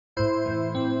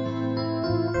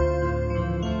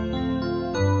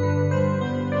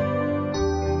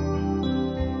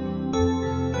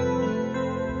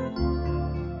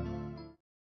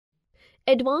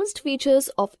Advanced features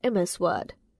of MS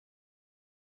Word.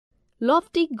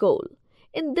 Lofty goal.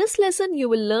 In this lesson, you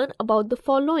will learn about the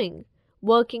following: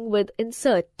 working with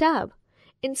Insert tab,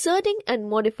 inserting and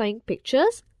modifying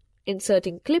pictures,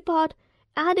 inserting ClipArt,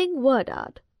 adding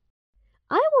WordArt.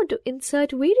 I want to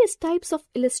insert various types of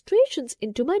illustrations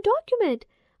into my document.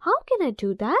 How can I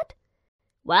do that?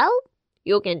 Well,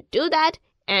 you can do that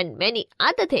and many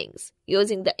other things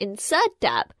using the Insert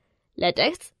tab. Let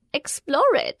us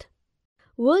explore it.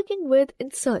 Working with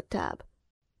Insert tab.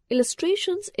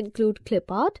 Illustrations include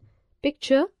ClipArt,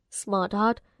 Picture,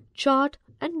 SmartArt, Chart,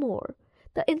 and more.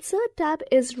 The Insert tab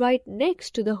is right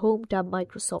next to the Home tab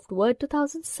Microsoft Word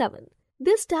 2007.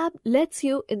 This tab lets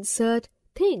you insert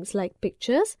things like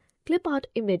pictures, ClipArt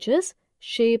images,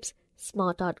 shapes,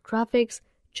 SmartArt graphics,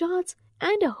 charts,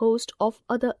 and a host of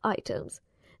other items.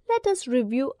 Let us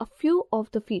review a few of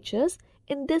the features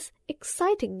in this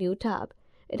exciting new tab.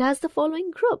 It has the following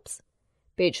groups: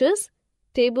 pages,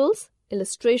 tables,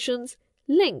 illustrations,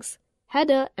 links,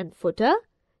 header and footer,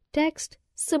 text,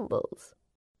 symbols.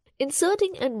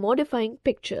 Inserting and modifying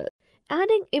pictures.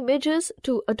 Adding images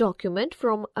to a document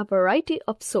from a variety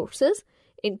of sources,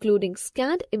 including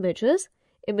scanned images,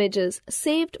 images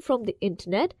saved from the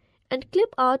internet, and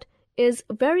ClipArt is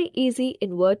very easy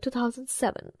in Word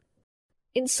 2007.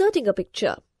 Inserting a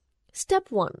picture. Step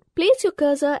 1. Place your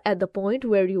cursor at the point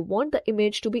where you want the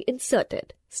image to be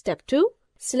inserted. Step 2.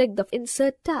 Select the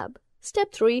Insert tab.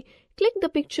 Step 3. Click the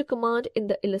Picture command in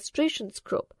the Illustrations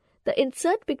group. The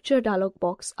Insert Picture dialog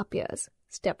box appears.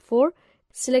 Step 4.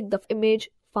 Select the image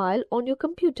file on your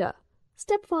computer.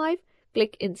 Step 5.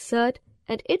 Click Insert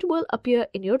and it will appear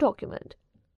in your document.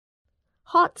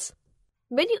 Hots.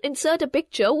 When you insert a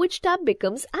picture, which tab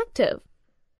becomes active?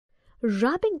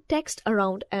 Wrapping text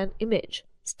around an image.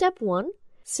 Step 1.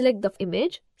 Select the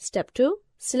image. Step 2.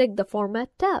 Select the Format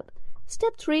tab.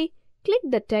 Step 3. Click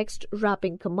the Text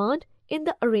Wrapping command in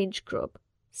the Arrange group.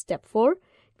 Step 4.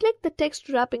 Click the text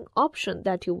wrapping option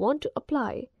that you want to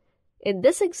apply. In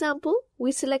this example,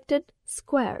 we selected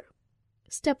Square.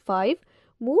 Step 5.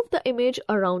 Move the image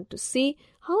around to see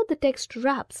how the text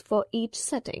wraps for each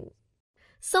setting.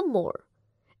 Some more.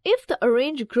 If the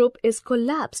Arrange group is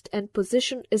collapsed and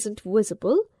position isn't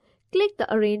visible, click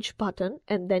the Arrange button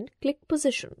and then click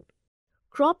Position.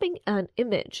 Cropping an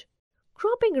image.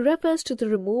 Cropping refers to the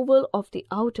removal of the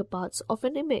outer parts of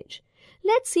an image.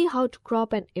 Let's see how to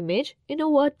crop an image in a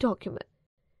Word document.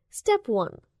 Step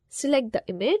 1. Select the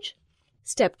image.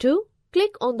 Step 2.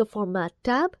 Click on the Format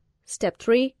tab. Step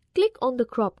 3. Click on the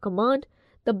Crop command.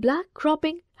 The black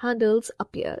cropping handles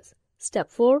appears. Step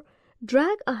 4.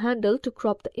 Drag a handle to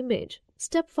crop the image.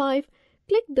 Step 5.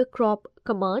 Click the Crop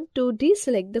command to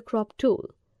deselect the crop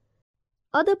tool.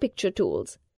 Other picture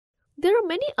tools. There are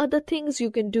many other things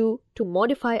you can do to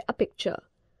modify a picture.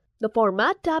 The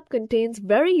Format tab contains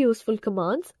very useful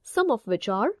commands, some of which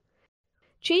are: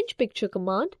 Change Picture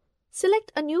command,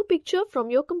 select a new picture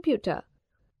from your computer.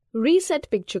 Reset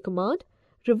Picture command,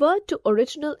 revert to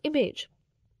original image.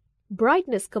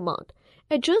 Brightness command,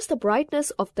 adjust the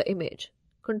brightness of the image.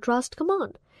 Contrast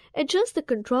command, adjust the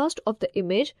contrast of the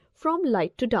image from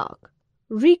light to dark.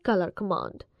 Recolor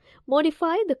command,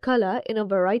 modify the color in a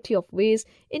variety of ways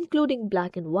including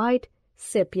black and white,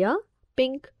 sepia,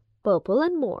 pink, purple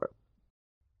and more.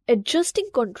 Adjusting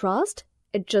contrast,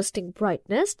 adjusting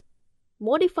brightness,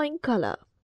 modifying color.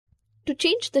 To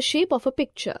change the shape of a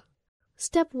picture.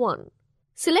 Step 1.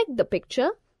 Select the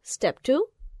picture. Step 2.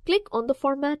 Click on the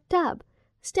Format tab.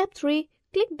 Step 3.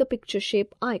 Click the picture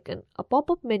shape icon. A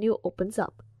pop-up menu opens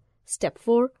up. Step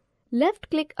 4.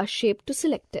 Left-click a shape to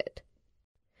select it.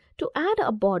 To add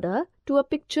a border to a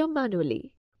picture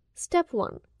manually. Step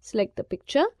 1. Select the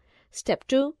picture. Step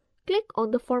 2. Click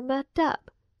on the Format tab.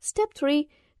 Step 3.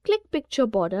 Click Picture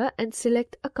Border and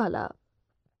select a color.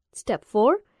 Step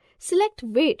 4. Select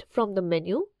Weight from the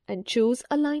menu and choose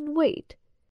Align Weight.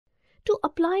 To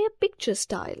apply a picture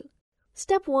style.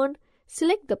 Step 1.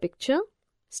 Select the picture.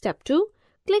 Step 2.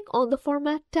 Click on the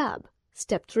Format tab.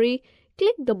 Step 3.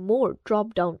 Click the More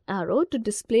drop-down arrow to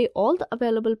display all the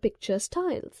available picture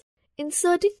styles.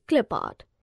 Inserting ClipArt.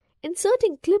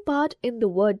 Inserting ClipArt in the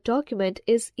Word document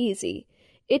is easy.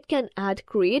 It can add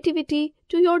creativity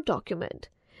to your document.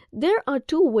 There are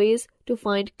 2 ways to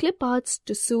find ClipArts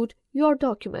to suit your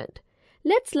document.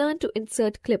 Let's learn to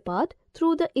insert ClipArt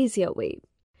through the easier way.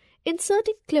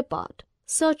 Inserting ClipArt.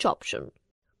 Search option.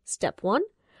 Step 1.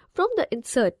 From the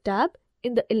Insert tab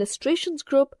in the Illustrations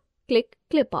group, click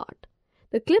ClipArt.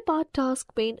 The ClipArt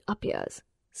task pane appears.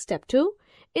 Step 2.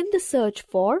 In the Search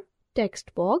For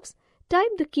text box,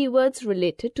 type the keywords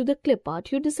related to the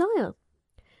ClipArt you desire.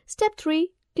 Step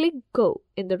 3. click Go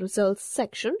in the Results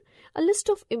section. A list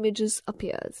of images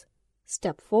appears.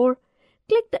 Step 4.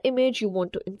 Click the image you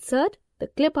want to insert. The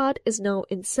ClipArt is now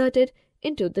inserted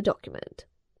into the document.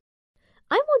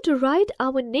 I want to write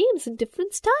our names in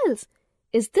different styles.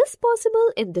 Is this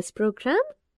possible in this program?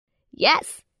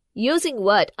 Yes. Using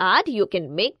WordArt, you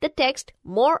can make the text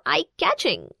more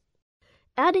eye-catching.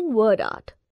 Adding WordArt.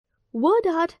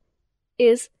 WordArt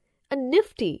is a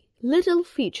nifty little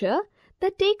feature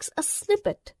that takes a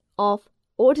snippet of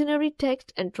ordinary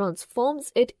text and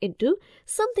transforms it into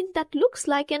something that looks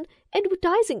like an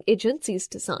advertising agency's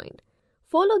design.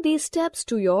 Follow these steps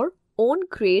to your own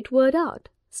Create WordArt.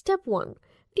 Step 1.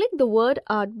 Click the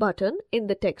WordArt button in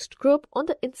the text group on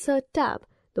the Insert tab.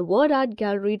 The WordArt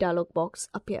Gallery dialog box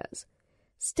appears.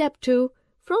 Step 2.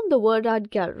 From the WordArt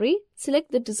Gallery,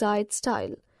 select the desired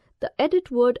style. The Edit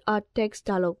WordArt text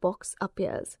dialog box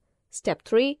appears. Step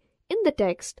 3. In the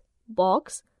text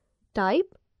box,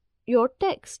 type your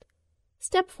text.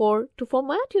 Step 4. To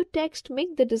format your text,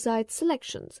 make the desired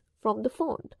selections from the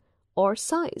font or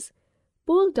size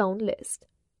pull-down list.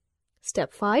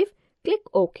 Step 5. Click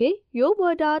OK. Your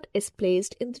WordArt is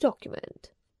placed in the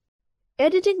document.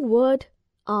 Editing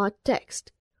WordArt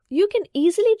text. You can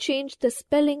easily change the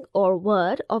spelling or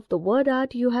word of the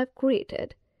WordArt you have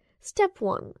created. Step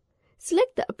 1.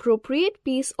 Select the appropriate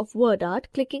piece of WordArt,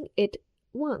 clicking it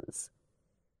once.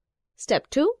 Step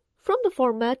 2. From the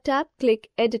Format tab,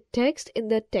 click Edit Text in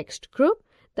the text group.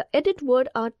 The Edit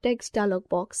WordArt text dialog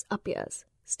box appears.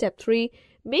 Step 3.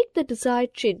 Make the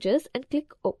desired changes and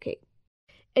click OK.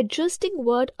 Adjusting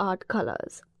WordArt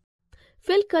colors.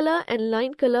 Fill color and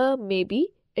line color may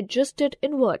be adjusted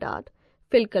in WordArt.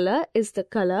 Fill color is the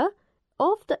color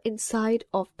of the inside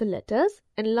of the letters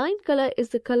and line color is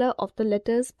the color of the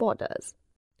letters' borders.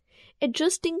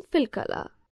 Adjusting fill color.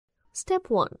 Step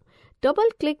 1.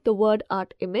 Double-click the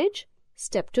WordArt image.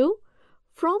 Step 2.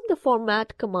 From the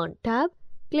Format Command tab,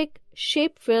 click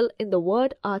Shape Fill in the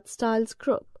WordArt Styles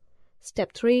group.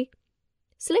 Step 3.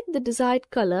 Select the desired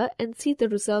color and see the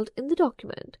result in the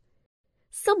document.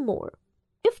 Some more.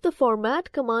 If the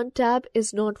Format Command tab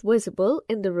is not visible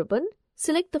in the ribbon,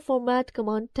 select the Format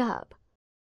Command tab.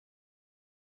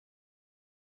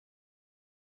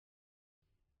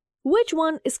 Which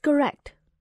one is correct?